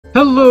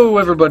Hello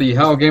everybody,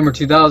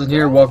 HowGamer2000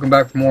 here. Welcome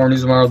back for more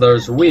News Tomorrow.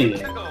 There's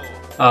we.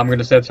 I'm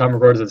gonna set time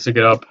recorded to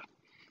get up.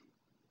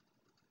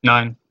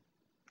 9,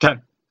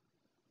 10.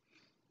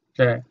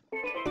 Okay.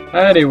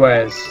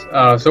 Anyways,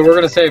 so we're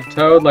gonna save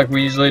Toad like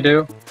we usually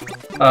do.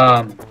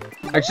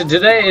 Actually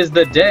today is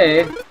the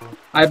day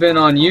I've been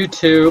on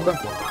YouTube.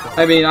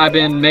 I've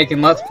been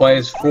making Let's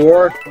Plays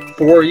for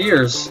 4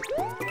 years.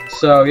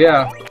 So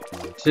yeah,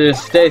 to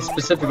stay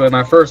specifically,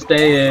 my first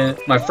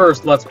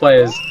Let's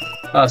Play is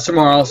Super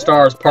Mario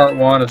All-Stars Part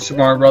 1 of Super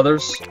Mario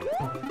Brothers.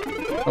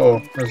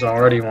 Oh, there's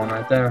already one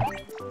right there.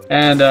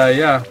 And,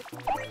 yeah.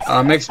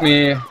 Makes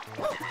me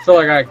feel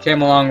like I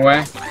came a long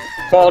way.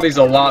 Quality's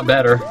a lot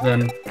better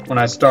than when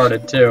I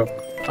started, too.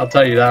 I'll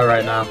tell you that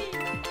right now.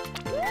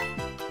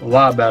 A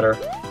lot better.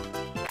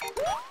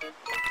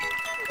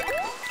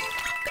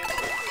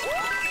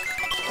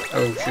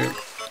 Oh, shoot.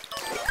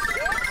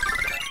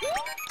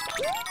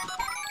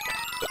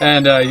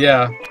 And,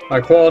 yeah. My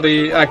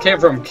quality, I came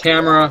from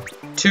camera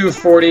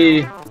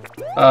 240,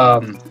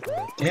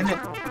 damn it,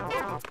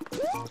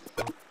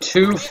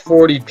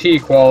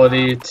 240p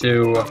quality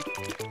to,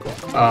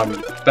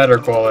 better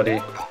quality,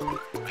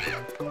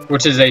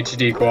 which is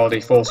HD quality,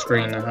 full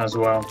screen as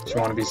well, if you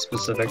want to be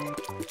specific.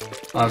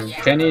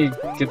 Can you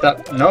get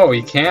that? No,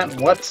 you can't?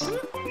 What?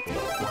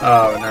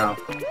 Oh, no.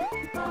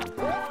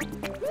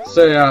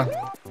 So, yeah,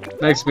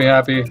 makes me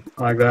happy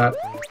like that.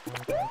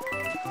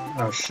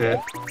 Oh, shit.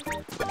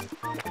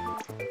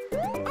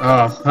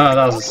 Oh,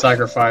 that was a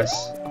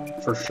sacrifice,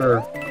 for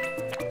sure.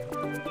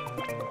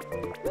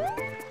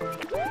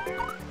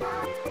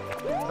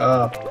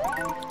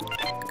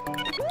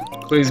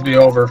 Please be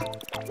over.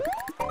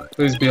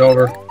 Please be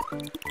over.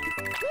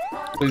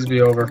 Please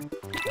be over.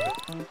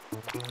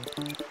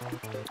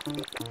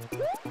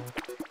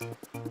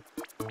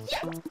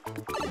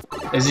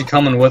 Is he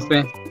coming with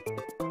me?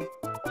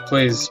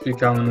 Please be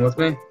coming with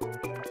me.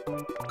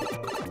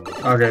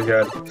 Okay,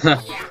 good.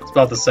 I was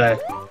about to say.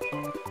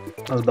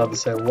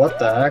 What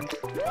the heck?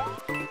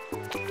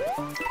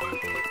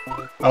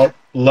 Oh,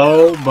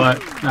 low, but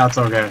that's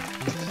okay.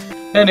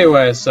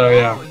 Anyway, so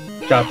yeah,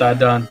 got that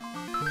done.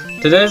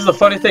 Today's the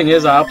funny thing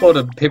is I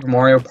uploaded Paper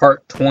Mario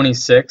Part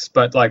 26,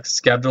 but like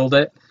scheduled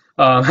it.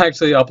 I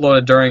actually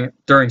uploaded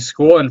during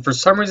school, and for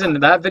some reason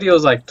that video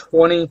is like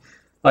 20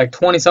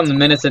 something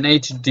minutes in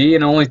HD,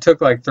 and it only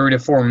took like 3 to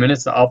 4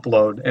 minutes to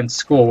upload in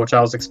school, which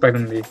I was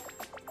expecting to be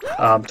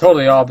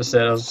totally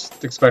opposite. I was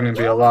expecting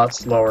to be a lot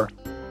slower.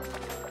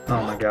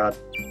 Oh my god.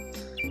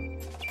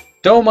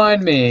 Don't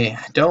mind me.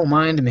 Don't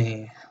mind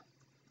me.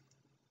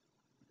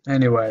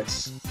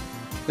 Anyways.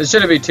 This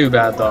shouldn't be too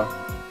bad though.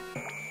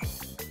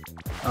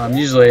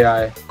 Usually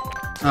oh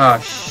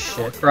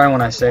shit. Right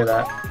when I say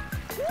that.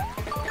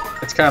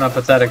 It's kind of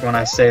pathetic when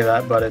I say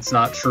that, but it's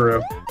not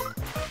true.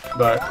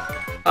 But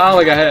I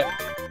only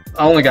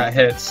got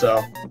hit,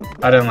 so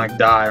I didn't like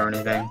die or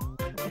anything.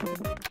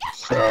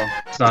 So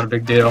it's not a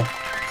big deal.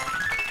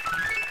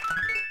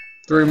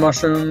 3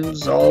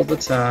 mushrooms all the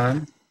time.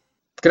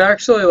 You can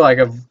actually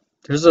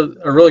there's a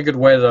really good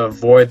way to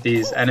avoid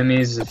these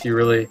enemies if you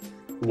really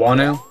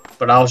want to,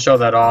 but I'll show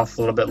that off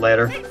a little bit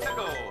later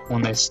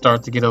when they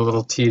start to get a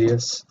little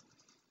tedious.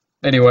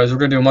 Anyways, we're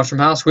gonna do a mushroom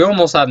house. We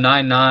almost have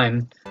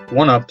 99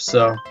 1-ups,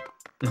 so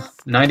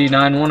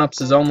 99 1-ups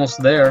is almost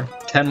there.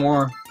 10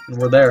 more and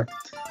we're there.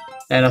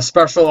 And a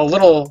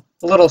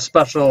little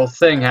special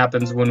thing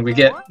happens when we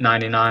get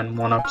 99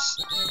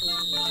 1-ups.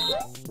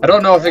 I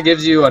don't know if it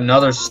gives you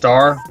another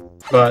star,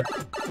 but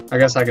I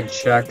guess I can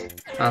check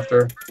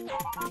after.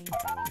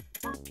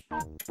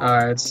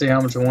 Alright, let's see how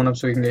much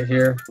 1-ups we can get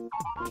here.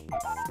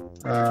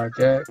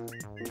 Okay.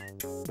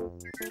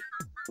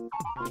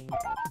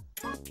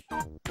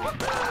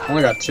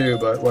 Only got 2,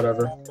 but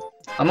whatever.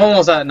 I'm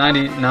almost at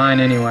 99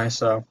 anyway,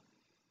 so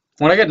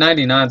when I get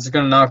 99, it's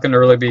not gonna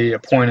really be a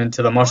point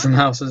into the mushroom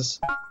houses,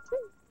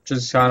 which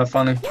is kind of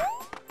funny.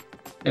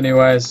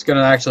 Anyway, it's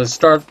gonna actually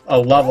start a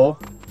level.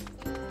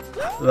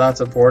 So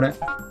that's important.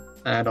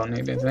 I don't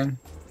need anything.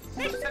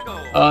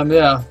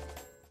 Yeah.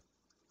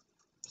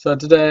 So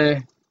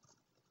today,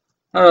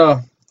 I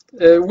don't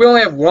know. We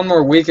only have 1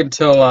 more week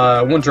until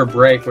winter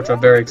break, which I'm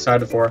very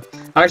excited for.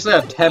 I actually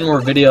have 10 more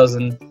videos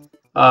and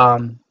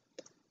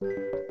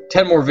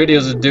 10 more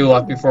videos to do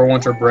left before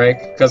winter break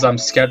because I'm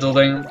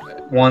scheduling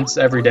once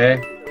every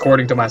day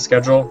according to my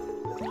schedule.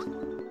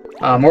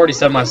 I'm already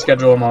set my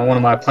schedule on one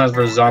of my Plants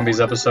vs. Zombies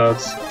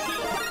episodes.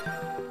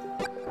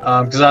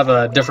 Because I have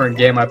a different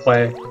game I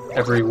play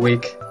every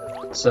week.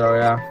 So,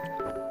 yeah.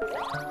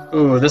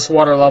 Ooh, this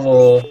water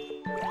level...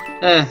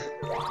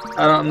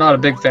 I'm not a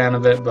big fan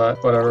of it,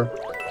 but whatever.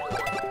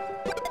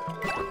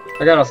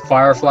 I got a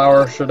fire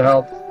flower, should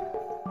help.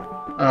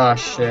 Ah,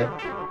 shit.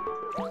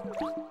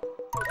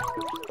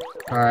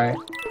 Alright.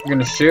 I'm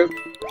gonna shoot.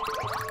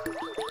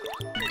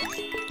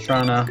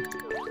 Trying to...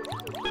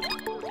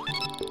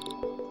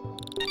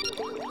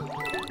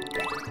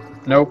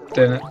 Nope,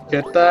 didn't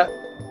get that.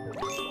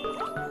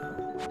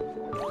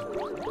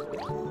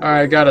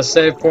 Alright, got a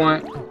save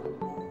point.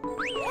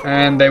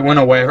 And they went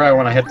away right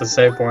when I hit the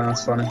save point,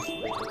 that's funny.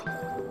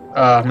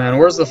 Man,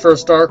 where's the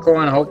first star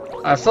coin?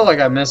 I feel like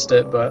I missed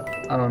it, but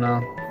I don't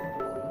know.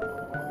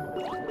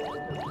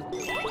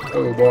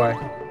 Oh boy.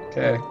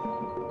 Okay.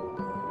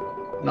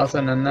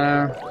 Nothing in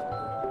there.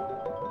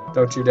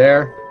 Don't you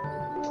dare.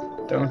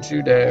 Don't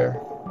you dare.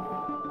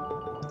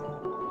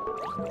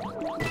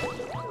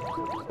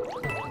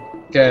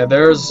 Okay,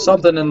 there's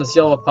something in this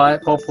yellow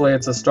pipe. Hopefully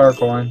it's a star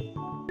coin.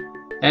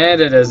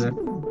 And it isn't.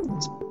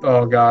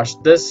 Oh gosh,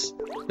 this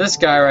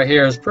guy right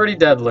here is pretty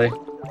deadly.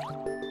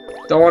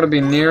 Don't want to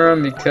be near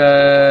him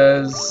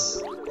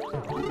because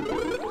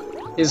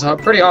he's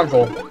pretty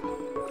harmful.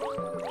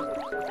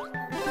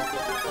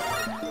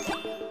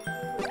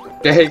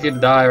 Yeah, he can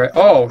die right.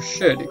 Oh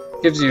shit, it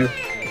gives you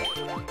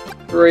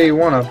 3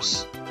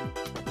 1-ups.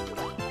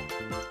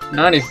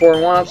 94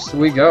 1-ups,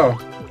 we go.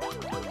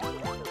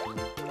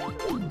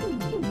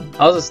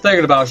 I was just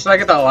thinking about, should I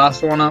get that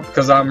last one up?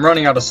 Because I'm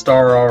running out of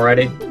star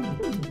already.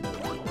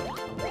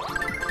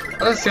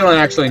 I have a feeling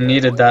I actually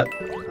needed that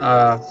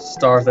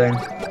star thing.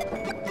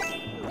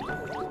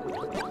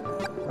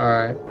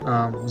 Alright,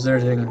 is there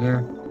anything in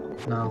here?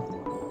 No.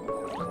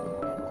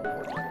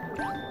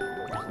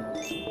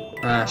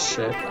 Ah,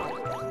 shit.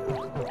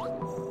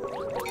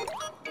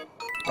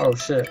 Oh,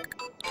 shit.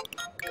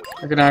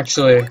 I can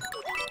actually...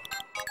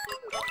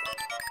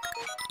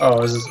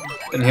 Oh, is this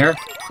in here?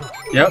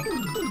 Yep.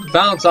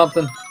 Found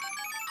something.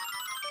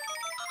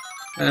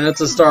 And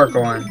it's a star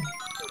coin.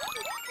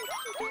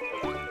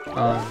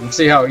 Let's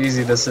see how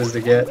easy this is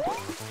to get.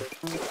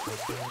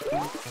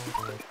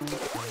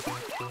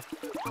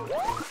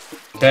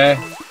 Okay.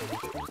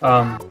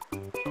 I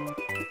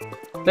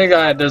think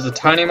there's a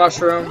tiny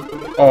mushroom.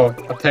 Oh,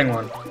 a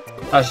penguin.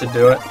 I should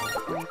do it.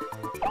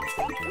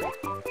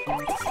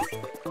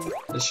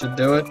 This should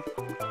do it.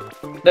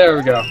 There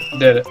we go.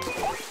 Did it.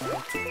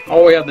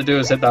 All we have to do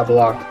is hit that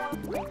block.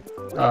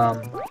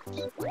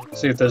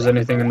 See if there's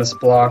anything in this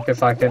block,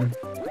 if I can...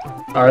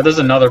 Alright, there's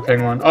another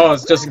penguin. Oh,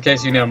 it's just in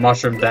case you need a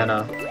mushroom, then,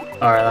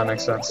 alright, that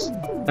makes sense.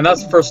 And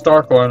that's the first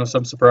star coin, so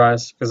I'm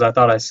surprised, because I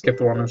thought I skipped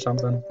one or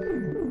something.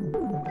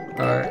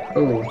 Alright,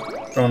 ooh,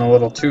 going a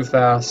little too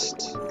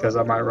fast, because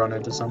I might run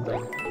into something.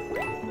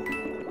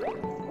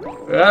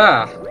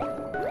 Ah!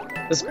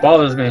 This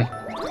bothers me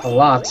a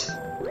lot.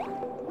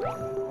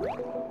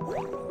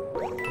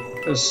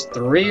 There's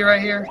 3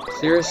 right here?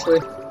 Seriously?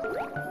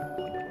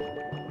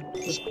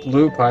 This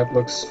blue pipe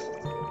looks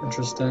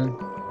interesting,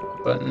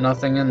 but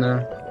nothing in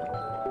there.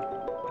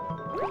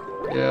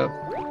 Yeah.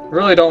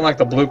 Really don't like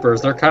the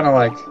bloopers. They're kind of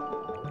like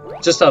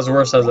just as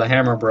worse as the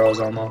Hammer Bros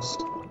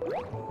almost.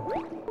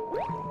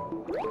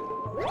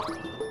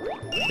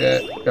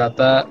 Okay, got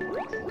that.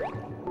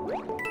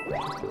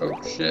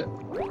 Oh shit.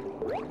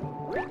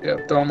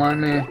 Yep, don't mind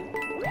me.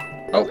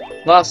 Oh,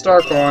 last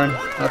star coin.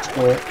 That's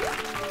cool.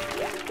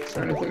 Is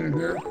there anything in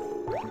here?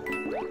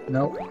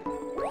 Nope.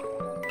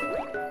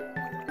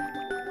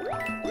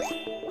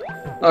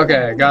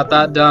 Okay, got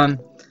that done.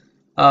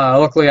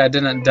 Luckily I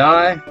didn't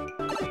die.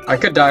 I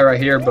could die right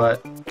here,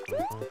 but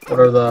what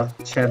are the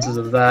chances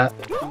of that?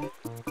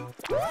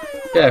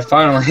 Yeah, I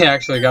finally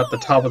actually got the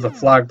top of the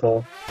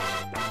flagpole.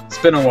 It's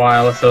been a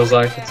while, it feels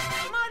like. It's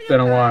been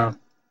a while.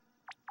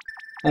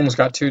 Almost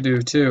got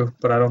 2-2 too,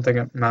 but I don't think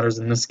it matters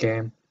in this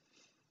game.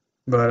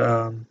 But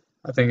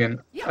I think in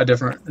a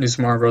different New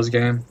Super Mario Bros.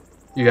 Game,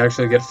 you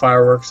actually get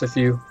fireworks if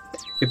you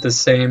get the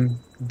same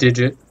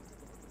digit.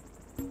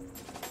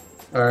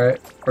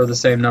 Alright, or the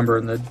same number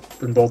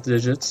in both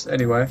digits.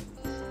 Anyway,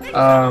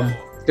 gonna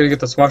get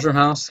this mushroom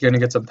house. Gonna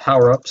get some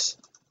power-ups.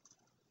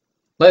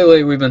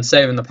 Lately, we've been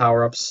saving the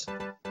power-ups,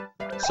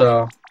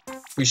 so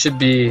we should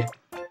be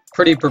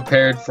pretty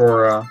prepared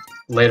for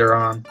later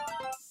on.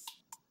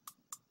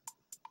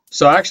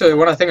 So actually,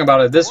 when I think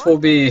about it, this will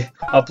be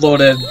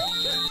uploaded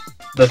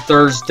the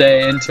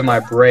Thursday into my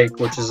break,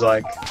 which is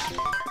like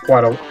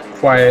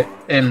quite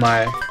in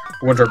my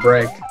winter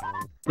break.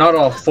 Not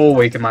a full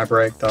week in my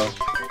break though.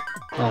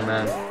 Oh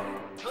man.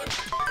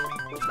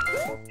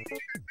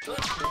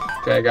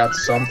 Okay, I got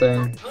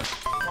something.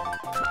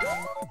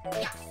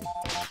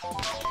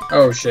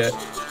 Oh shit.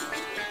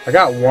 I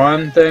got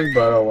one thing,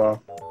 but oh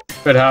well.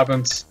 It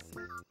happens.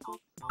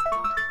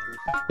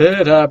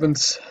 It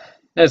happens.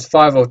 It's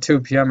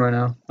 5:02 p.m. right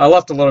now. I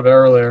left a little bit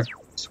earlier.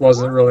 Just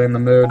wasn't really in the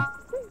mood.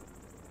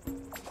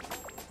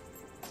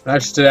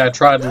 Actually, today I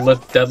tried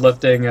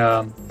deadlifting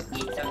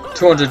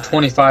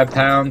 225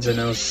 pounds, and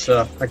it was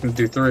I can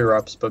do 3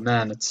 reps, but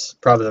man, it's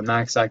probably the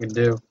max I can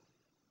do.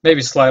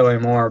 Maybe slightly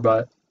more,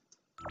 but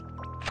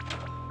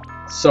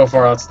so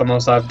far that's the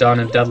most I've done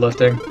in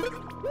deadlifting.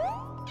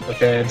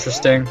 Okay,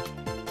 interesting.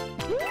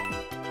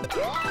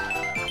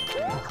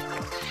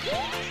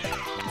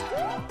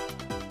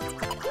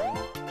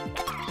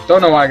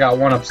 Don't know why I got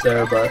 1-ups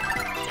there, but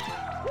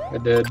I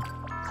did.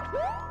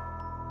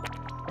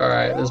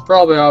 Alright, there's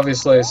probably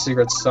obviously a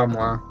secret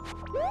somewhere.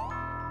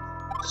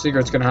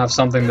 Secret's gonna have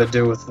something to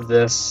do with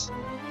this.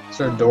 Is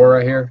there a door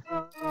right here?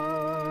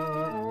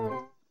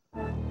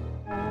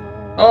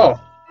 Oh!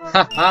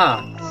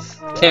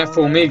 Haha! Can't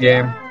fool me,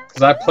 game.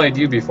 Because I played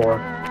you before.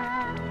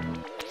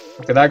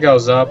 Okay, that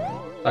goes up.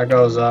 That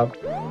goes up.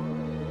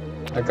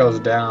 That goes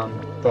down.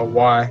 But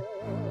why?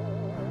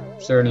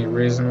 Is there any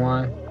reason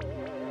why?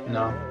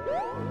 No.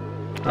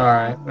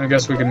 Alright, I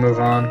guess we can move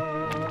on.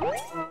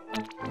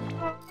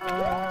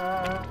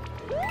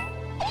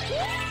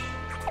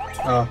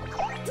 Oh.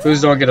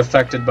 Foods don't get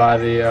affected by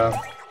the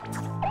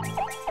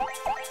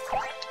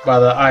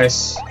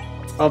ice.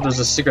 Oh, there's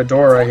a secret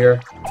door right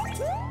here.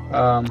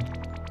 Oh,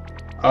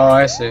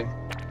 I see.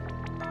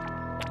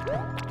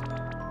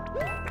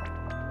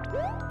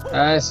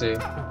 I see.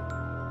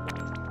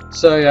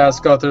 So yeah, let's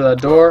go through that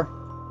door.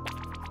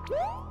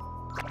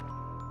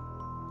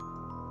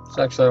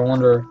 So actually, I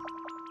wonder.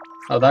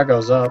 Oh, that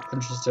goes up.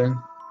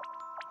 Interesting.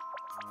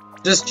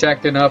 Just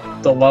checking up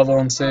the level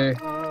and see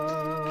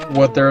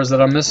what there is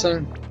that I'm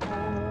missing.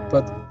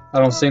 But I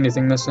don't see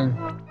anything missing.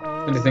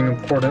 Anything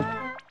important.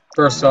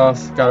 First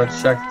off, gotta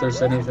check if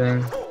there's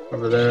anything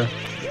over there.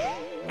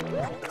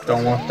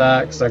 Don't want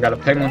that because I got a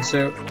penguin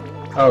suit.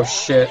 Oh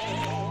shit.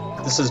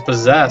 This is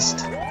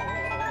possessed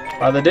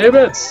by the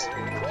demons.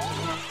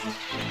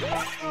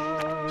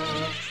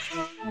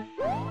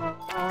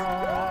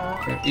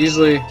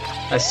 Easily,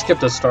 I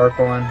skipped a star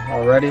coin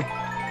already.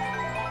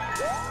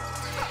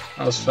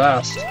 That was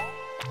fast.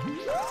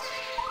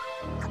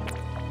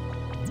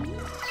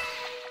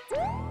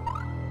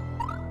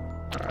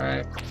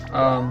 Alright.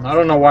 I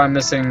don't know why I'm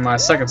missing my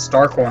second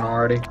star coin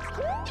already.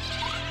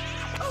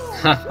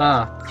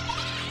 Haha.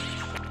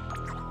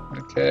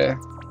 Okay.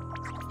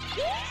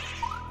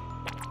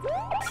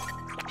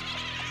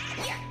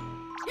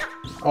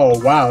 Oh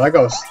wow, that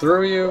goes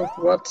through you?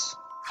 What?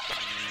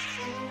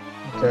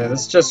 Okay,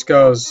 this just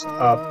goes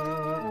up.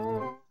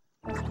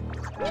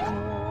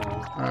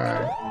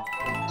 Alright.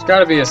 There's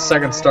gotta be a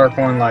second star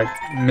coin, like,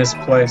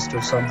 misplaced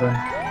or something.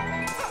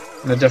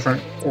 In a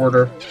different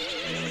order.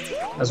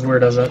 As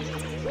weird as it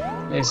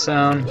may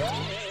sound.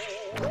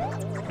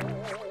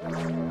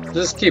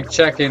 Just keep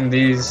checking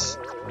these,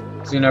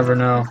 because you never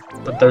know.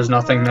 But there's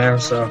nothing there,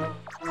 so.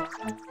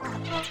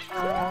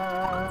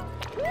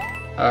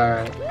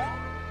 Alright.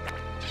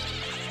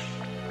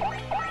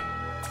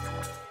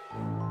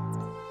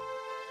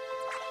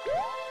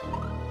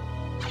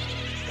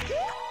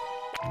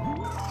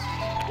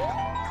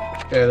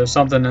 Okay, there's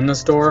something in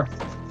this door.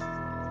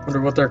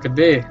 Wonder what there could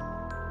be.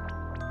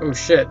 Oh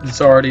shit, it's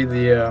already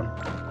the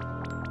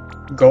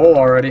goal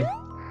already.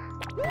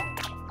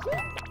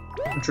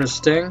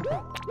 Interesting,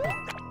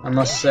 I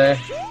must say.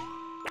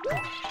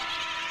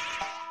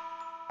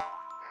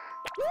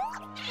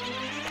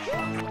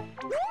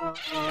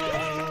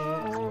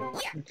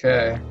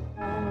 Okay.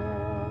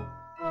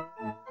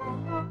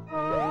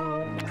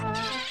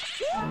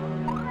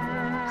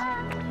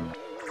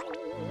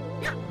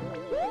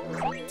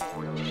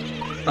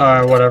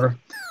 Alright, whatever.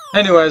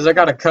 Anyways, I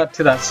gotta cut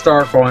to that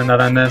star coin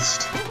that I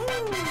missed.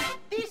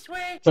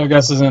 So I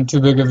guess isn't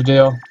too big of a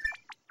deal.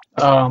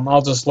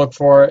 I'll just look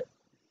for it.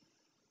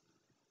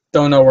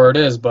 Don't know where it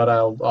is, but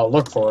I'll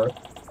look for it.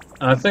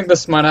 And I think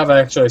this might have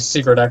actually a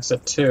secret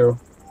exit too.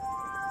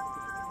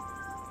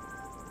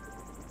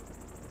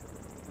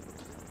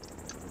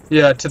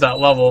 Yeah, to that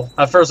level.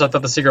 At first I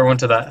thought the secret went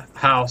to that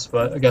house,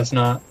 but I guess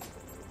not.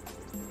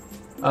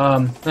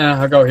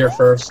 Yeah, I'll go here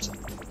first.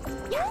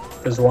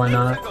 Because why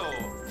not?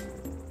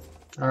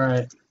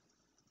 Alright.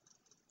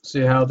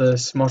 See how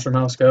this mushroom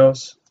house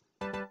goes.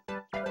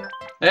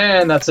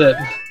 And that's it.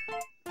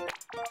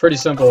 Pretty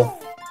simple.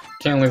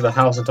 Can't leave the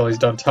house until he's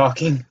done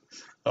talking.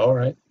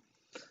 Alright.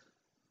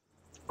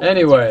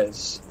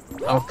 Anyways,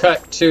 I'll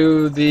cut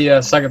to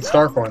the second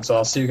star coin, so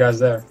I'll see you guys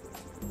there.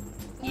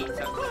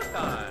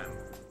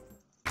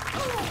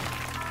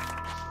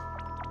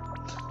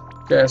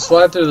 Okay,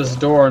 slide through this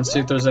door and see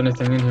if there's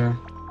anything in here.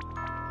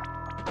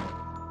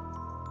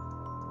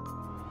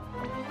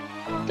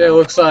 Okay,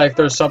 looks like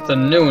there's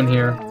something new in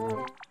here.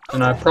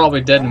 And I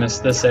probably did miss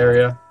this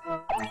area.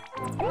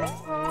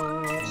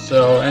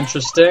 So,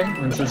 interesting,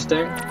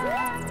 interesting.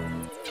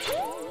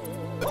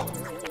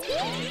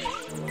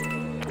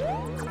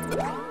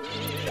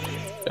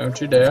 Don't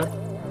you dare.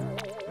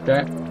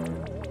 Okay.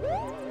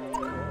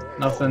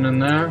 Nothing in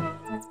there.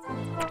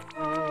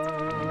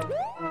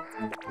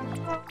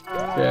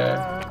 Okay.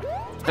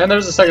 And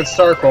there's a second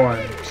star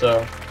coin,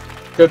 so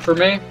good for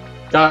me.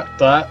 Got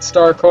that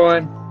star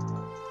coin.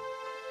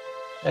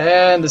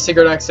 And the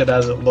secret exit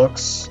as it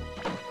looks.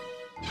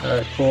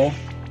 Alright, cool.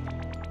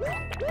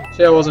 So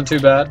yeah, it wasn't too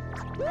bad.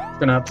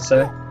 Gonna have to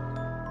say.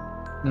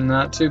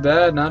 Not too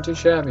bad, not too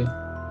shabby.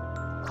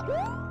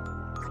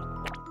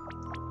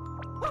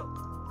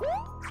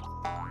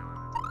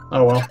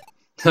 Oh well.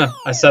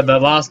 I said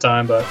that last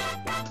time, but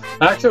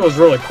actually it was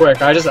really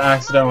quick. I just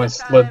accidentally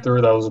slid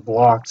through those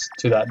blocks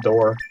to that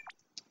door.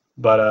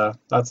 But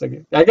that's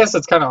I guess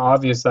it's kind of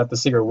obvious that the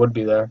secret would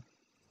be there.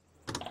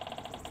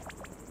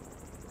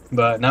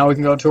 But now we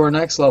can go to our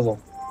next level.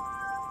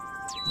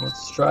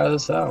 Let's try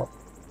this out.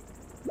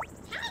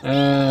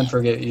 And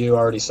forget you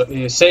already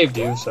saved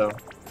you, so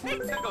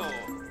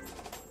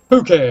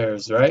who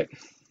cares, right?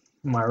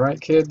 Am I right,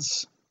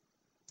 kids?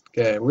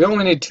 Okay, we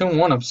only need 2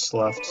 1-ups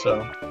left,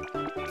 so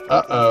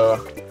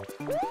uh-oh.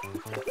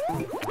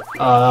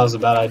 Oh, that was a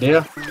bad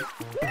idea.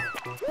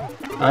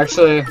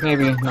 Actually,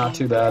 maybe not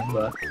too bad,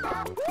 but...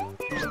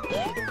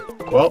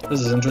 Well,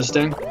 this is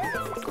interesting.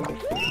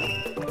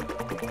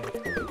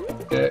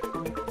 Okay.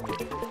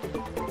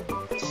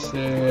 Let's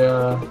see,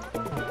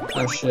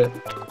 oh shit.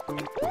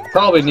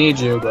 Probably need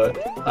you, but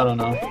I don't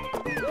know.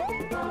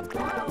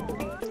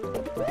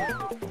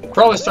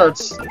 Probably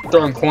starts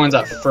throwing coins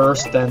at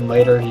first, then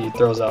later he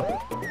throws out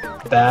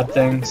bad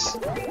things.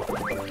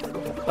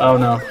 I don't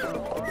know.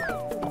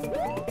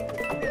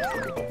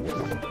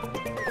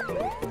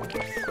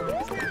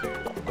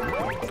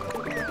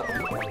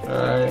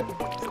 Alright.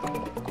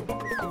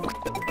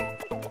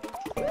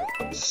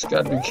 Just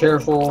gotta be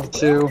careful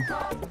too.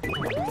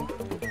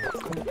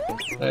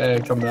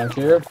 Hey, come back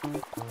here.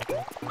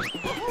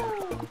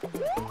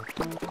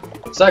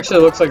 This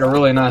actually looks like a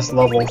really nice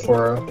level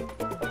for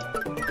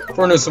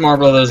New Super Mario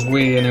Brothers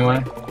Wii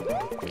anyway.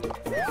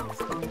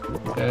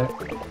 Okay.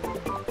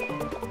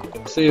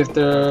 See if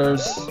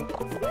there's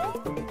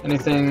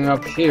anything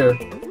up here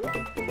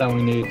that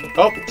we need.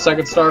 Oh,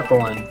 second star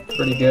coin.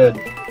 Pretty good.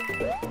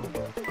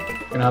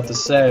 Gonna have to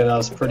say that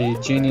was pretty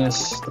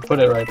genius to put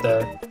it right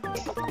there.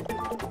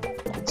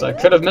 So I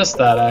could have missed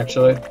that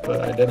actually,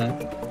 but I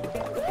didn't.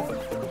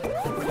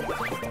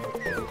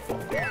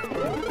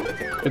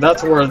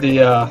 That's where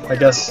the, I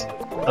guess,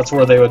 that's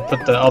where they would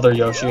put the other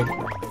Yoshi.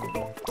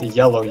 The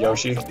yellow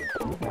Yoshi.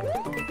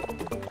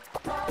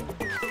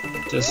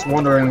 Just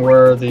wondering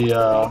where the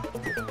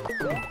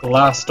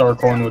last star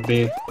coin would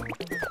be.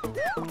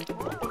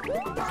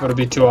 Would it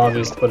be too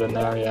obvious to put in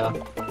there? Yeah.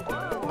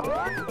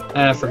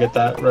 Forget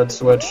that. Red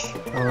switch.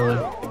 I don't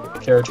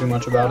really care too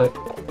much about it.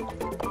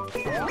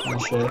 Oh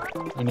shit.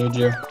 I need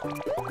you.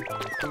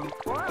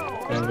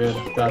 Okay, good.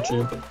 Got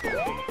you.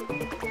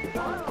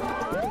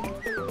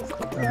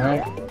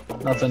 Alright,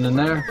 nothing in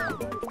there.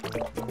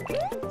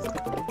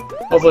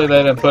 Hopefully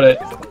they didn't put it,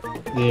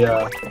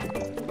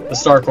 the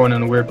star coin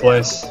in a weird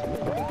place.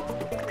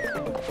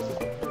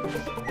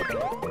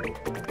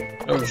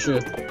 Oh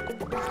shit.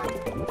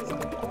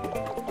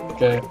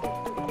 Okay,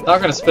 not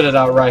gonna spit it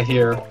out right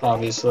here,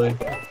 obviously.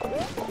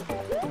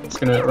 Just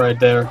gonna do it right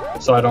there,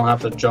 so I don't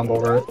have to jump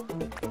over it.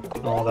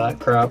 And all that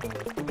crap.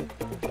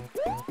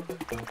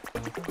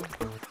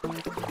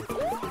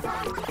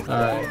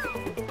 Alright.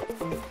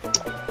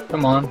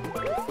 Come on.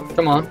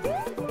 Come on.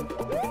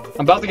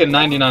 I'm about to get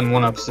 99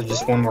 1-ups to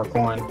just one more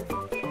coin.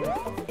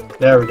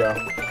 There we go.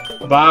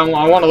 But I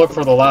want to look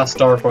for the last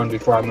star coin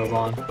before I move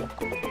on.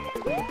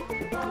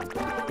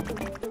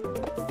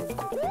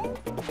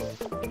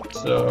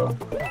 So...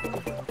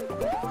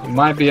 it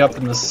might be up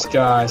in the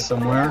sky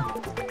somewhere.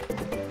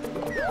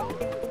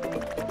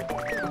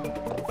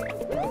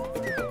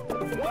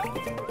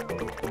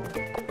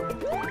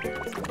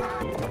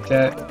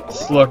 Okay,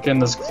 let's look in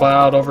this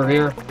cloud over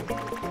here.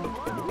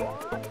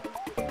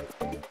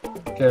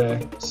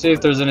 Okay, see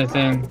if there's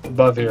anything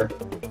above here.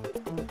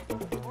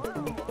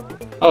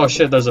 Oh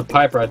shit, there's a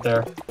pipe right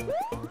there.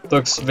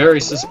 Looks very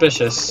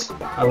suspicious,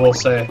 I will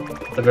say,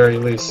 at the very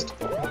least.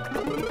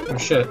 Oh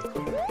shit.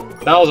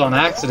 That was on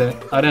accident.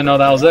 I didn't know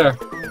that was there.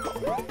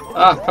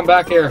 Ah, come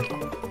back here.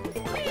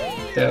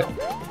 Okay.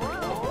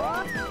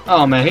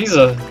 Oh man, he's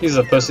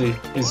a pussy.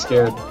 He's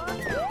scared.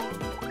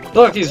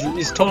 Look,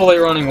 he's totally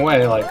running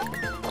away, like.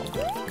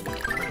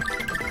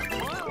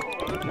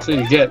 That's what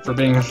you get for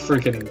being a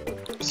freaking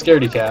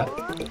scaredy cat.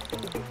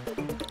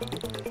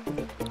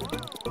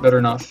 Better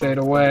not fade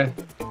away.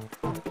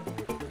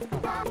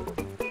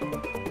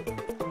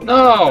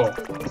 No!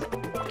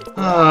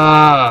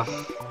 Ah,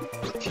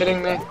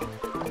 kidding me?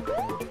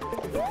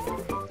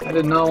 I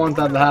did not want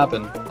that to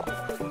happen.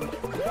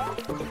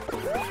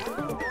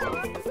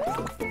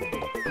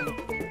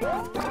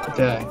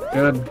 Okay,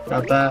 good.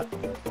 Got that.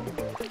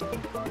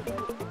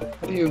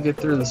 How do you get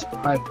through this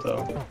pipe,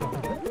 though?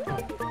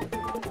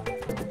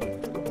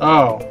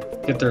 Oh,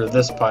 get through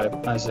this pipe.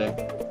 I see.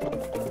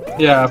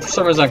 Yeah, for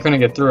some reason I couldn't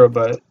get through it,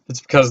 but it's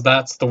because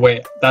that's the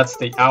way, that's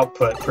the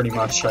output, pretty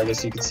much, I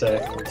guess you could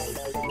say.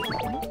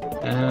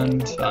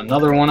 And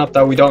another one up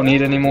that we don't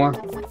need anymore.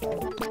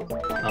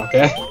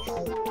 Okay.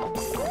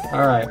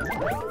 Alright.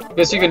 I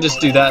guess you can just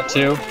do that,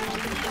 too.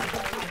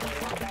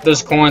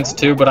 There's coins,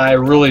 too, but I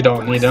really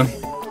don't need them.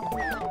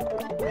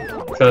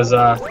 Because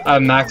I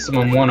have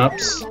maximum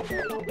 1-ups.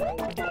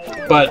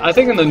 But I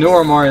think in the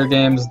newer Mario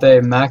games, they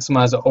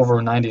maximize it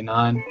over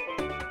 99.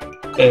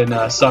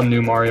 In some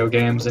new Mario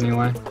games,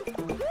 anyway.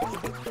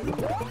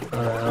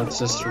 Alright, let's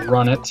just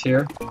run it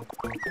here.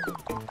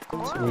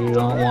 So we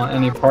don't want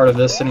any part of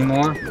this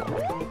anymore.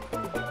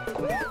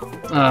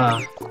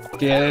 Ah,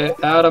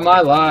 get out of my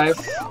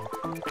life.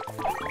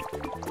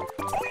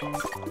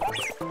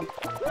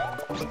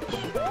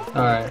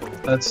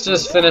 Alright, let's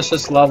just finish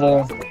this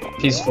level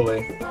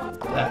peacefully,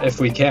 if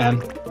we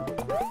can.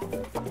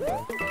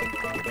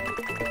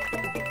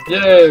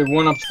 Yay,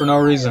 1-ups for no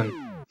reason.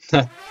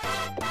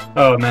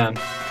 Oh man,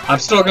 I'm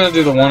still gonna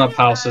do the 1-up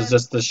houses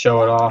just to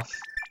show it off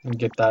and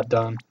get that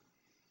done.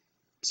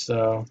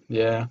 So,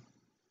 yeah.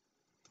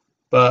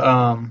 But,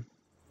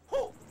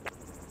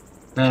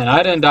 man,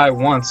 I didn't die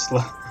once.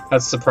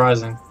 That's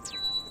surprising.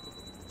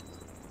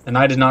 And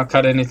I did not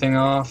cut anything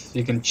off.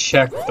 You can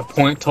check the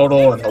point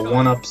total and the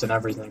 1-ups and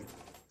everything.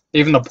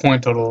 Even the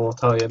point total will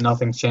tell you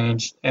nothing's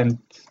changed, and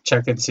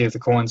check and see if the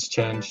coins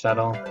changed at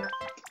all.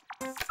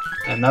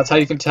 And that's how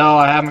you can tell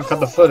I haven't cut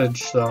the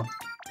footage, so.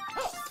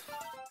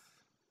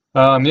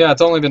 Yeah,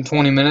 it's only been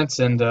 20 minutes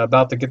and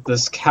about to get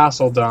this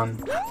castle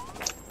done.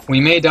 We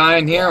may die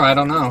in here, I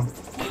don't know.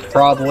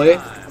 Probably.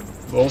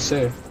 We'll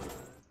see.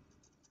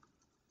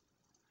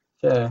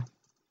 Okay.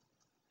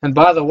 And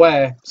by the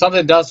way,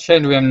 something does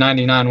change. We have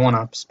 99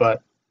 1-ups,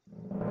 but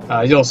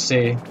you'll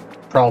see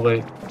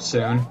probably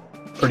soon.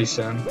 Pretty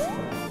soon.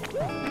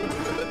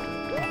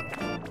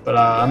 But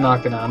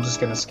I'm just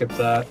gonna skip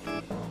that.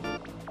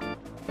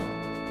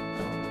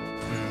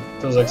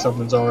 Feels like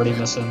something's already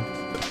missing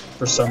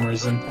for some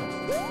reason.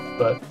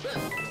 But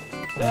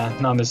yeah,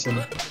 not missing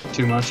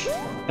too much.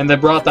 And they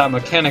brought that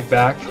mechanic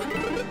back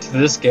to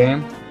this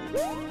game.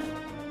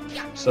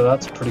 So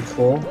that's pretty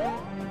cool.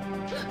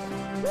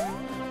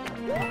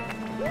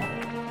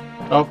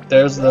 Oh,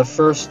 there's the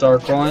first star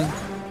coin.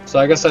 So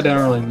I guess I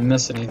didn't really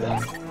miss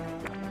anything.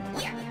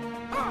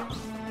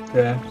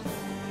 Okay.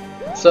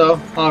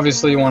 So,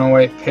 obviously you want to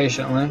wait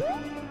patiently.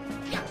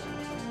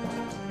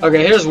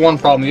 Okay, here's one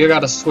problem. You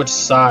gotta switch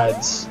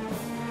sides.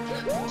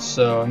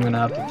 So I'm gonna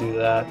have to do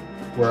that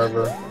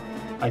wherever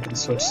I can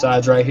switch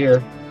sides right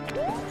here.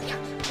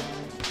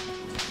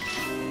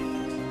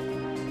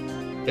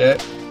 Okay.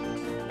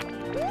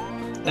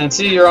 And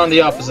see, you're on the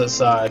opposite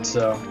side,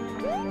 so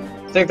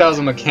I think that was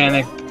a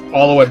mechanic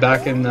all the way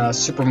back in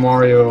Super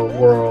Mario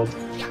World.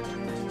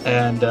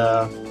 And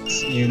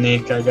it's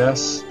unique, I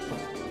guess.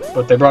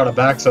 But they brought it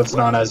back, so it's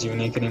not as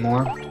unique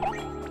anymore.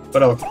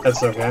 But oh,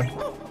 that's okay.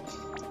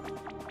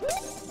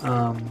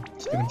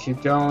 Just gonna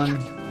keep going.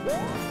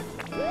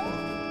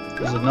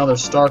 There's another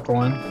star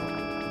coin,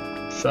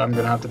 which I'm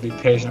gonna have to be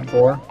patient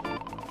for.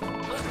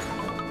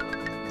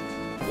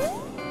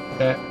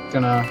 Okay,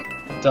 gonna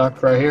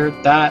duck right here.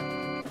 That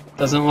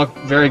doesn't look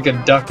very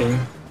good ducking.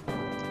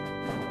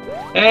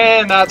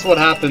 And that's what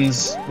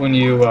happens when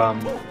you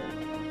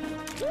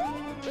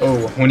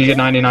when you get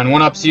 99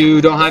 1-ups,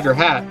 you don't have your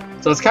hat.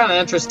 So it's kind of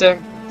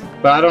interesting,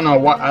 but I don't know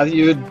what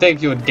you'd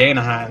think you would gain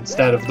a hat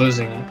instead of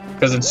losing it.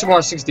 Because in Super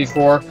Mario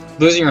 64,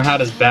 losing your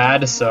hat is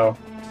bad, so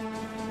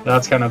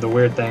that's kind of the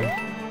weird thing.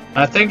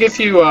 I think if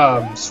you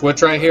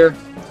switch right here,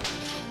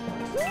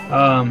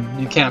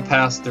 you can't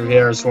pass through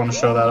here. I just want to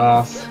show that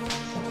off.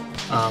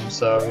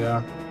 So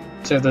yeah,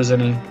 see if there's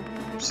any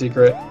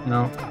secret.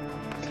 No.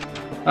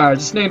 Alright,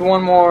 just need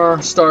one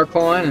more star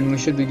coin and we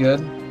should be good.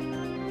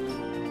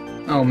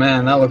 Oh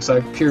man, that looks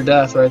like pure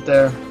death right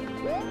there.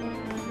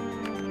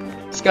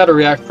 It's got to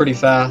react pretty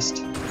fast.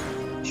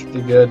 Should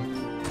be good.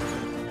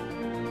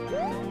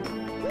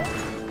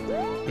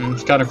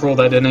 It's kind of cool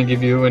that I didn't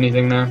give you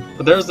anything there.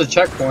 But there's the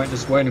checkpoint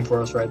just waiting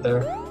for us right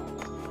there.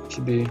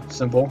 Should be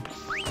simple.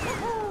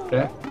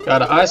 Okay,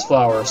 got an ice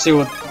flower. See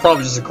what?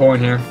 Probably just a coin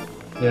here.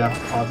 Yeah,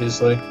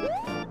 obviously.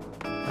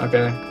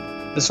 Okay,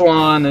 this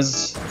one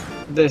is.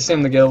 They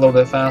seem to get a little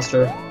bit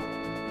faster.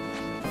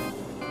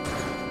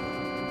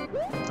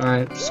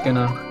 Alright, just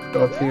gonna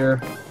go up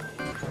here.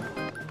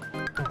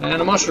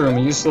 And a mushroom,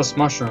 a useless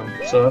mushroom.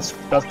 So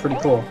that's pretty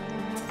cool.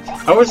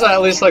 I wish that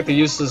at least like the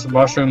useless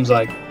mushrooms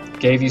like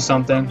gave you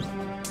something.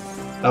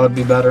 That would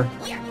be better.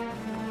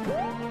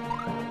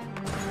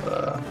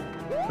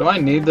 Do I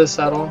need this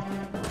at all?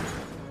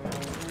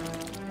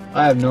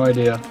 I have no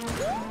idea.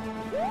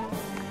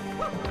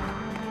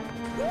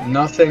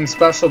 Nothing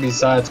special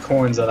besides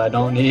coins that I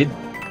don't need.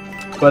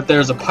 But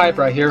there's a pipe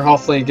right here.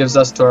 Hopefully it gives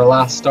us to our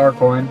last star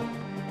coin.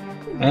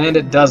 And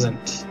it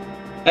doesn't.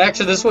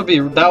 Actually,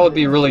 that would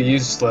be really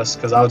useless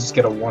because I would just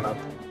get a 1-up.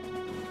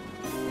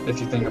 If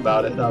you think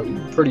about it, that would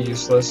be pretty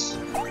useless.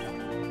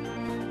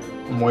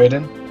 I'm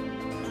waiting.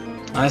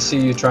 I see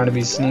you trying to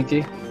be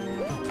sneaky.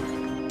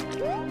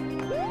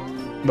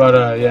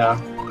 But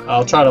yeah,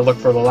 I'll try to look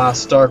for the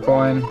last star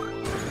coin.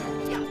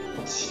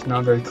 It's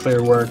not very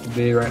clear where it could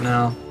be right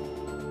now.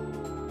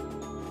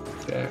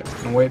 Okay,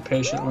 I'm gonna wait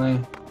patiently.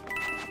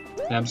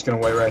 Yeah, I'm just gonna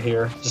wait right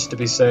here, just to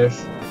be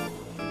safe.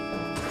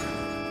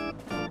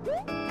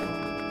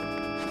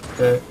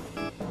 Okay.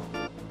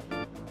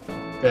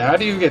 Okay, how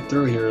do you get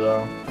through here,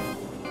 though?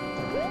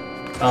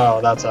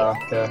 Oh, that's how,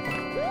 okay.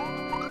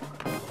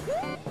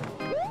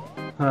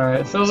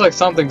 Alright, it feels like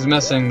something's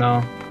missing,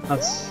 though.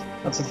 That's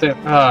the thing.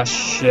 Ah,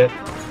 shit.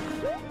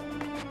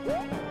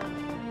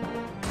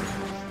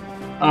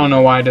 I don't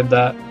know why I did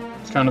that.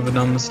 It's kind of a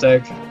dumb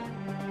mistake.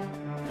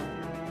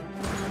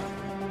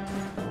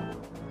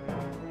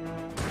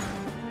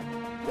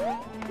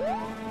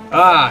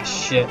 Ah,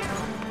 shit.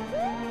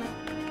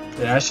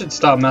 Yeah, I should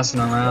stop messing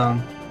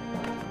around,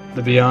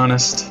 to be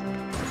honest.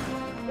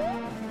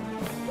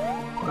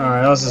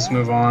 Alright, let's just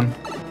move on.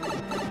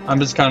 I'm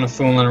just kind of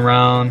fooling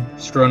around,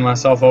 screwing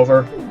myself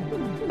over.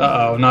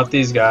 Uh-oh, not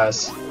these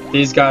guys.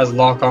 These guys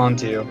lock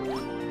onto you.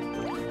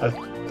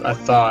 I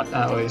thought,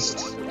 at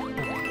least.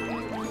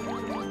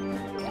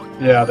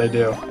 Yeah, they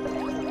do.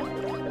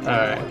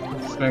 Alright,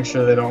 let's make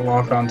sure they don't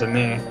lock onto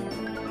me.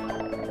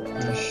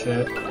 Oh,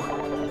 shit.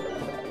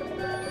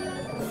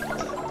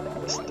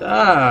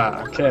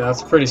 Ah, okay,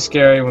 that's pretty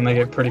scary when they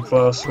get pretty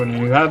close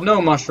when you have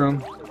no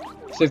mushroom.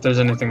 See if there's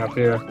anything up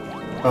here.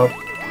 Oh,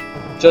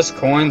 just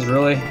coins,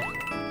 really?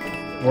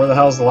 Where the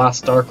hell's the last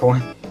star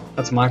coin?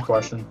 That's my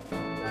question.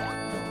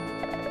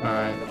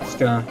 Alright, just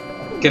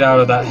gonna get out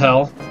of that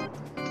hell.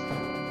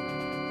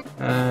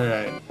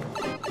 Alright.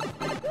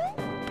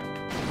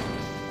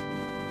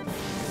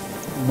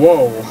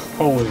 Whoa,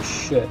 holy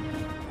shit.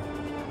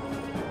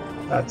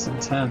 That's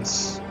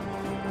intense.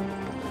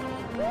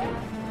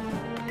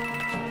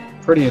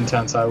 Pretty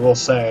intense, I will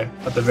say,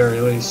 at the very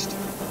least.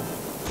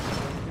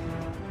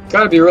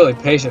 Gotta be really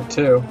patient,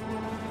 too,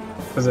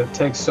 because it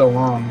takes so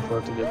long for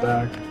it to get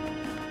back.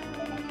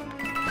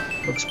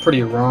 Looks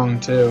pretty wrong,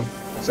 too.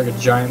 It's like a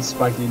giant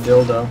spiky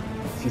dildo,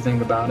 if you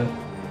think about it.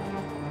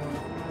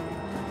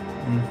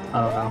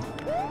 I don't know.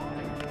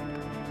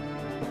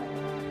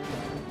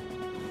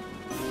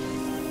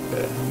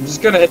 Okay, I'm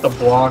just gonna hit the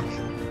block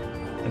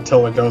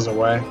until it goes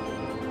away,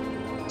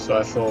 so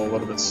I feel a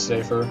little bit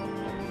safer.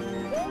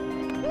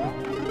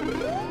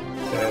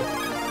 Okay.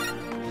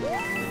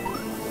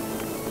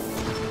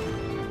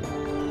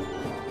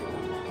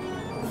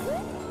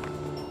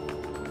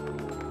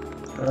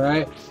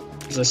 Alright,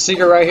 there's a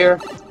secret right here.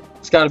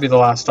 It's gotta be the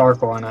last star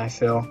coin, I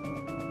feel.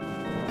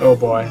 Oh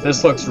boy,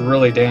 this looks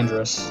really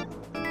dangerous.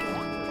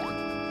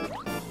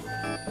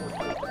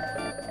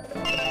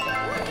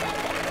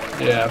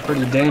 Yeah,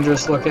 pretty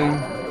dangerous looking.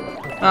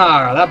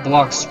 Ah, that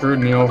block screwed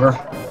me over.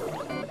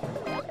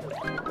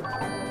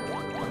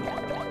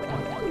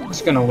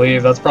 Just gonna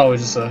leave, that's probably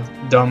just a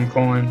dumb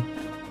coin.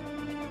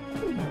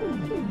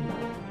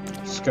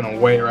 Just gonna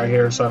wait right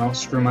here so I don't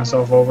screw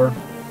myself over.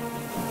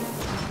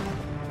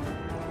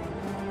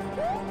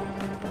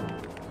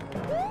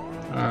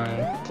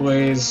 Alright,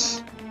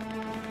 please.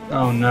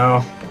 Oh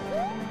no.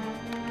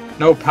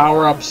 No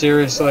power up,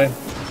 seriously?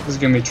 This is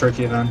gonna be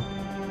tricky then.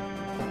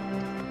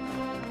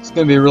 It's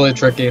gonna be really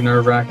tricky and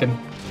nerve-wracking.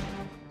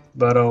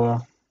 But oh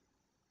well.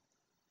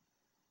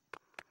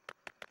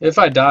 If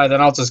I die,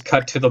 then I'll just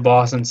cut to the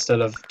boss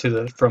instead of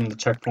from the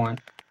checkpoint.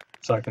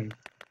 So I can,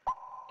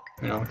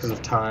 you know, because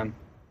of time.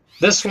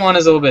 This one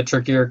is a little bit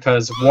trickier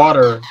because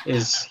water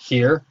is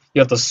here.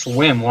 You have to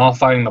swim while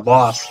fighting the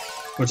boss,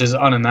 which is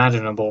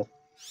unimaginably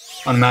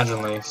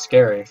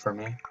scary for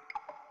me.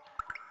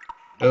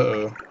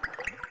 Uh-oh.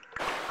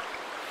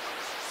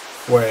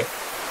 Wait.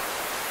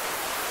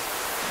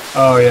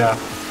 Oh yeah.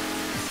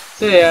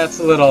 So yeah, it's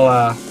a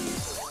little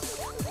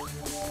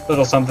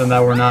something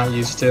that we're not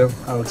used to,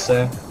 I would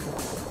say.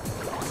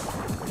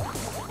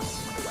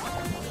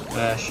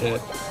 Ah, shit.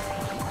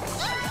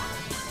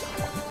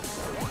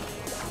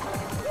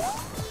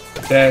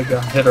 Okay,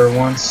 got hit her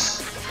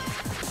once.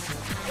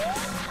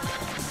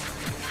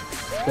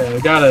 Okay,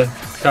 gotta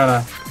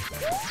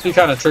be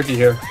kinda tricky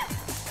here.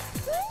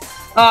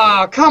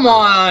 Ah, come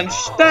on!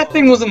 That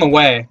thing was in the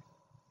way.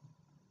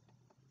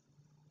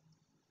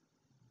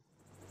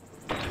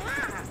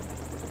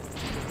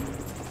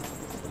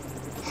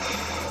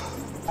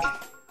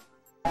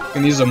 I'm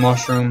gonna use a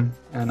mushroom,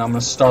 and I'm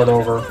gonna start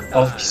over.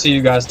 I'll see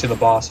you guys to the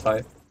boss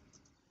fight.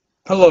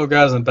 Hello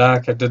guys, I'm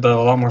back. I did that a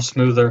lot more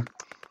smoother.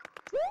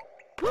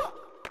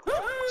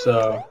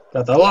 So,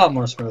 got that a lot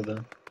more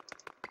smoother.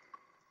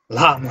 A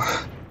lot more.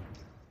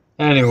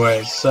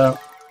 Anyways, so,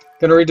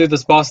 gonna redo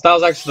this boss. That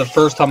was actually the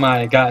first time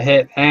I got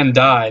hit and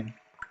died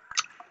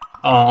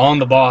on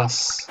the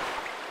boss.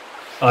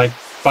 Like,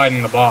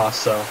 fighting the boss,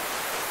 so.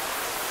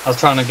 I was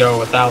trying to go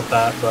without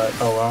that, but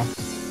oh well.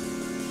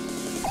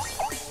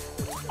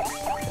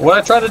 What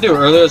I tried to do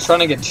earlier was trying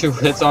to get 2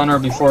 hits on her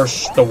before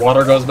the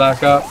water goes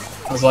back up.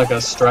 It was like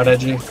a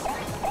strategy.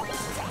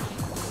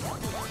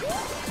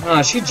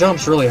 She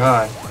jumps really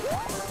high.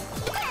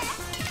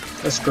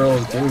 This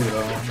girl's dude,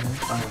 though.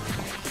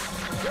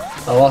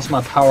 I lost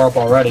my power up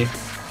already.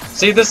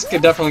 See, this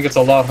definitely gets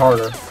a lot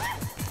harder.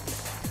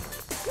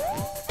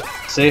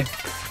 See?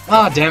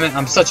 Ah, damn it,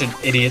 I'm such an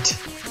idiot.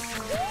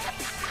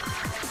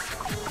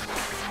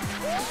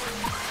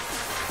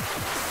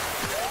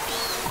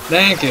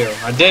 Thank you.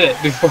 I did it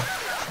before.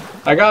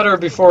 I got her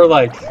before,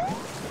 like,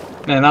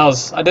 man,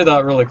 I did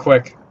that really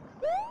quick.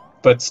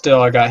 But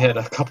still, I got hit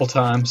a couple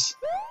times.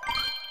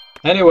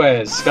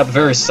 Anyways, got the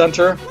very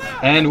center,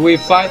 and we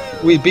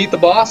beat the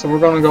boss, and we're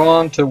going to go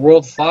on to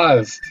World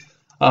 5.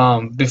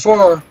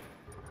 Before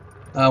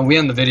we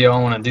end the video, I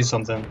want to do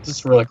something,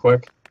 just really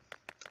quick.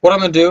 What I'm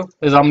going to do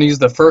is I'm going to use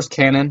the first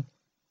cannon,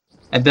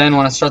 and then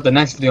when I start the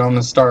next video, I'm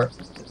going to start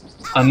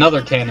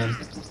another cannon,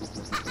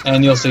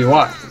 and you'll see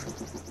why.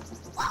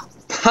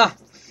 Ha!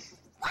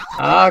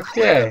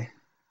 Okay.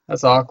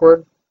 That's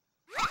awkward.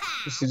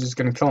 He's just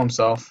gonna kill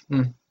himself.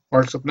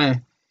 Works with me.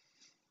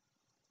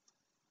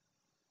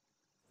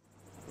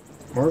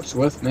 Works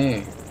with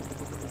me.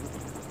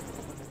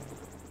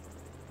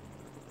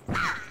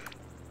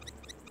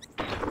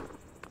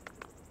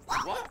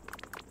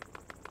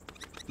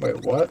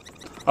 Wait, what?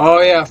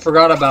 Oh yeah, I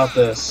forgot about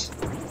this.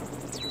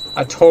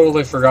 I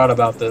totally forgot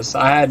about this.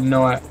 I had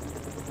no... I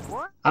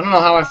don't know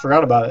how I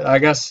forgot about it. I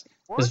guess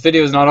this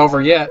video is not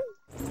over yet.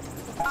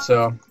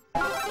 So,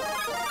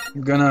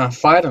 I'm gonna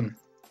fight him.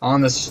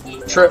 on this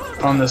trip,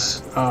 on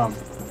this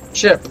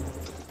ship.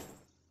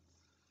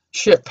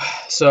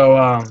 So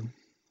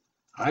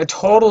I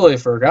totally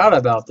forgot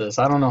about this.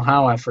 I don't know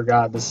how I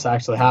forgot this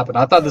actually happened.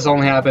 I thought this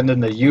only happened in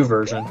the U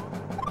version.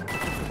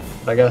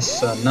 But I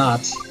guess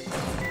not.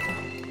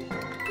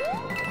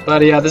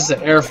 But yeah, this is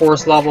an Air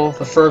Force level.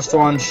 The first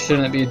one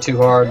shouldn't be too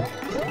hard.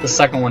 The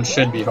second one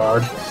should be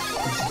hard,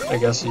 I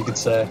guess you could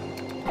say.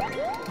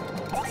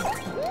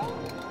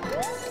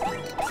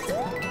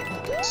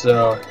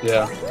 So,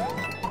 yeah.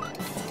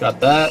 Got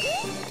that.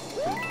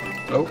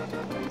 Oh.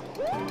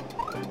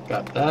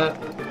 Got that.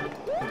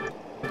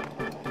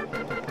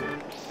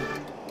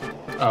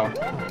 Oh.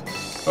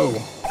 Oh.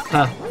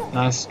 Ha.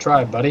 Nice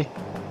try, buddy.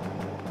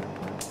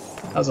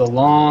 That was a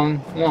long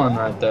one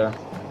right there.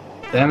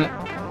 Damn it.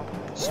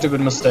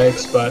 Stupid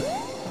mistakes, but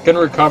gonna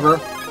recover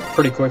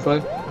pretty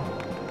quickly.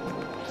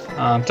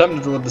 I'm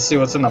tempted to see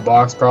what's in the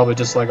box. Probably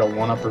just like a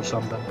 1-up or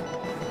something.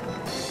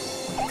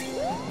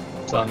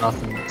 So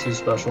nothing too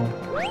special.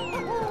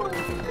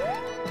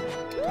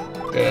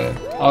 Okay,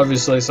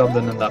 obviously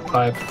something in that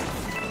pipe.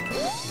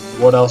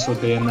 What else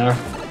would be in there?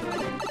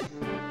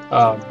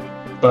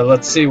 But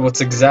let's see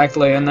what's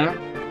exactly in there.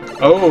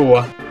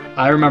 Oh,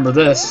 I remember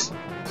this.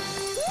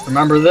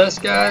 Remember this,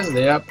 guys?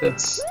 Yep,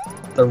 it's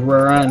the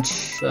wrench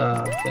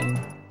thing.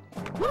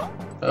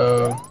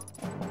 Oh.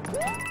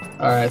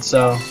 Alright,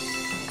 so.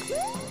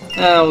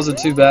 That wasn't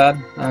too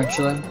bad,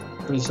 actually.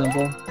 Pretty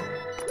simple.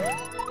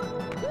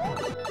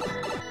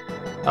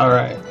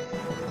 Alright.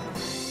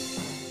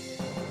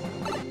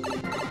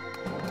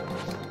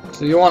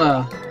 So you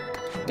wanna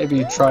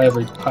maybe try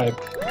every pipe.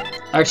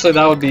 Actually,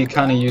 that would be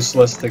kind of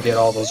useless to get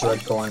all those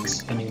red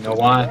coins. And you know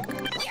why?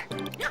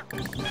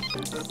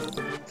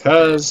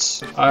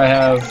 Because I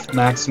have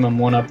maximum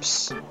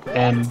 1-ups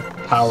and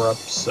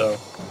power-ups, so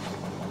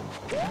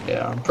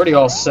yeah, I'm pretty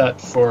all set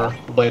for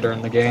later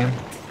in the game.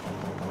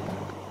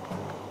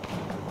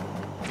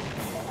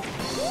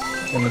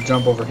 I'm gonna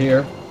jump over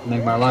here,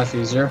 make my life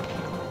easier.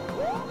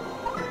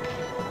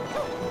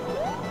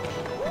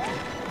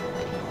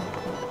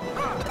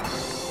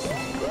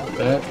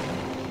 That.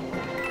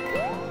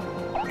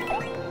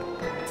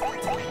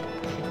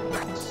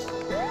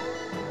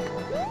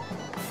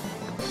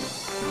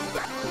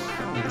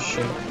 Oh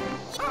shit.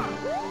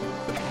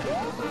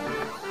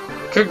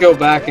 Could go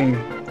back and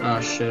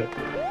oh shit.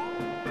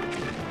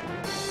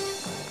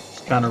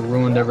 Just kind of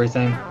ruined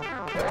everything.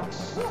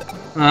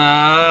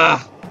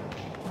 Ah.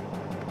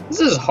 This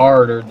is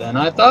harder than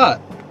I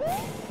thought.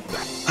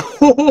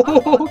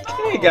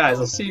 Okay, guys,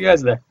 I'll see you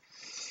guys there.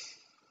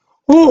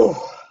 Whew.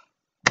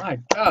 My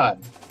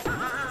God.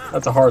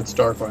 That's a hard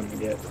star coin to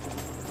get.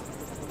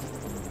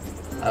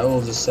 I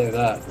will just say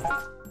that.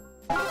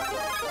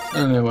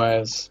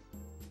 Anyways.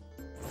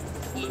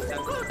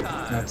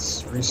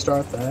 Let's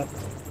restart that.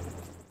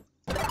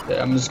 Okay,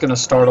 I'm just gonna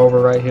start over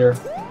right here.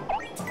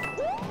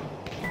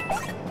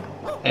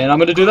 And I'm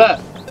gonna do that.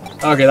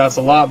 Okay, that's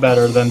a lot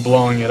better than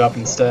blowing it up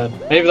instead.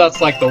 Maybe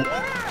that's like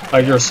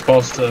you're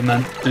supposed to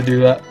meant to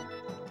do that.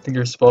 I think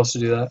you're supposed to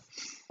do that.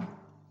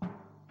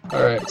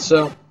 Alright,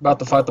 so about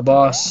to fight the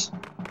boss.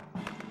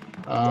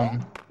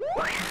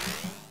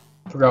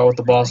 Forgot what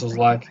the boss was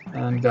like,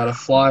 and gotta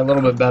fly a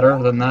little bit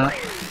better than that.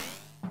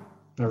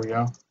 There we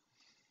go.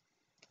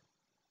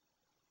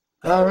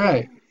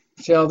 Alright,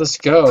 see how this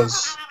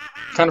goes.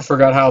 Kind of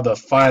forgot how to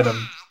fight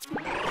him,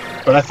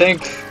 but I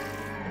think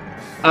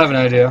I have an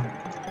idea.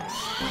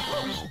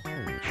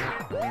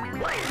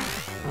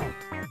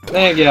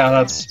 Yeah,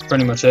 that's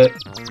pretty much it.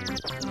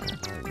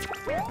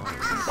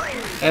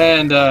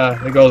 And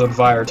it goes on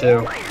fire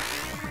too.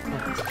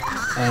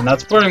 And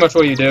that's pretty much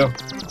what you do.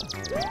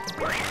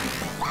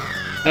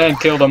 And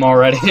killed him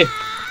already.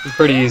 It's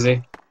pretty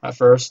easy at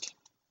first.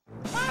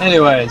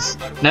 Anyways,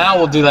 now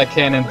we'll do that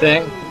cannon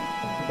thing.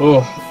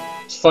 Ooh,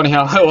 it's funny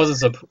how I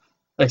wasn't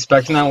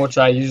expecting that, which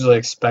I usually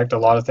expect a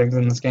lot of things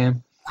in this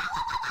game.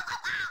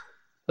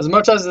 As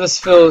much as this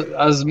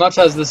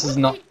is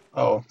not,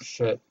 oh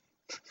shit.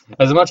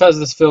 As much as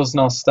this feels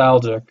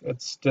nostalgic,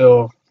 it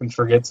still can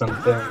forget some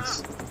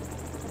things.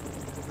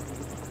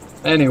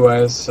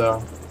 Anyways,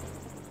 so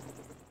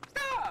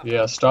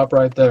yeah, stop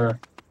right there.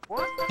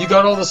 You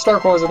got all the star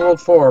coins in World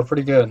 4,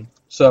 pretty good.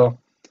 So,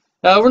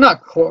 we're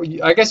not,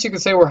 I guess you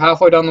could say we're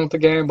halfway done with the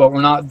game, but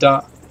we're not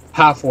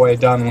halfway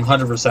done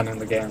 100% in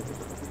the game.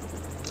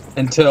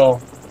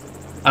 Until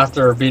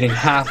after beating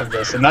half of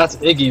this, and that's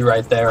Iggy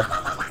right there.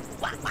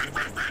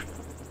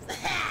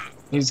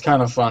 He's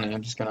kind of funny,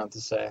 I'm just gonna have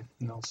to say.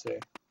 You'll see.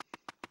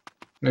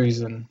 Maybe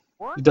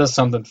he does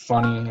something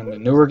funny in the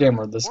newer game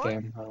or this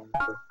game, I don't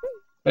remember.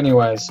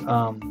 Anyways,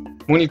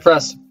 when you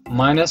press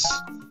minus,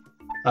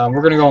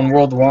 we're gonna go in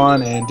World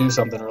 1 and do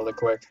something really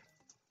quick.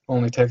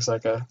 Only takes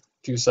like a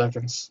few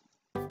seconds.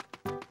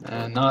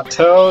 And not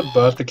Toad,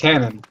 but the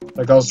cannon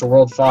that goes to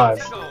World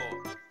 5.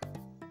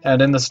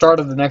 And in the start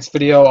of the next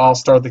video, I'll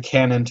start the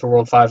cannon to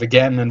World 5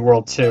 again in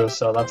World 2,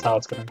 so that's how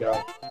it's gonna go.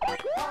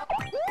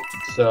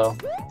 So,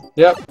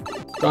 yep,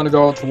 gonna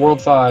go to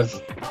World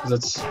 5, because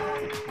it's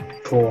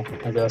cool,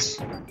 I guess.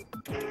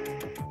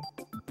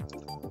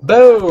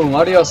 Boom!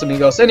 Adios,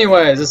 amigos.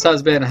 Anyways, this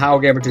has been How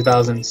Gamer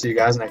 2000. See you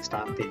guys next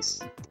time. Peace.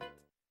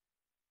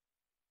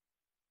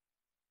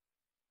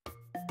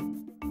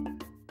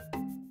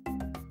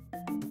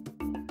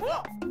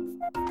 Whoa.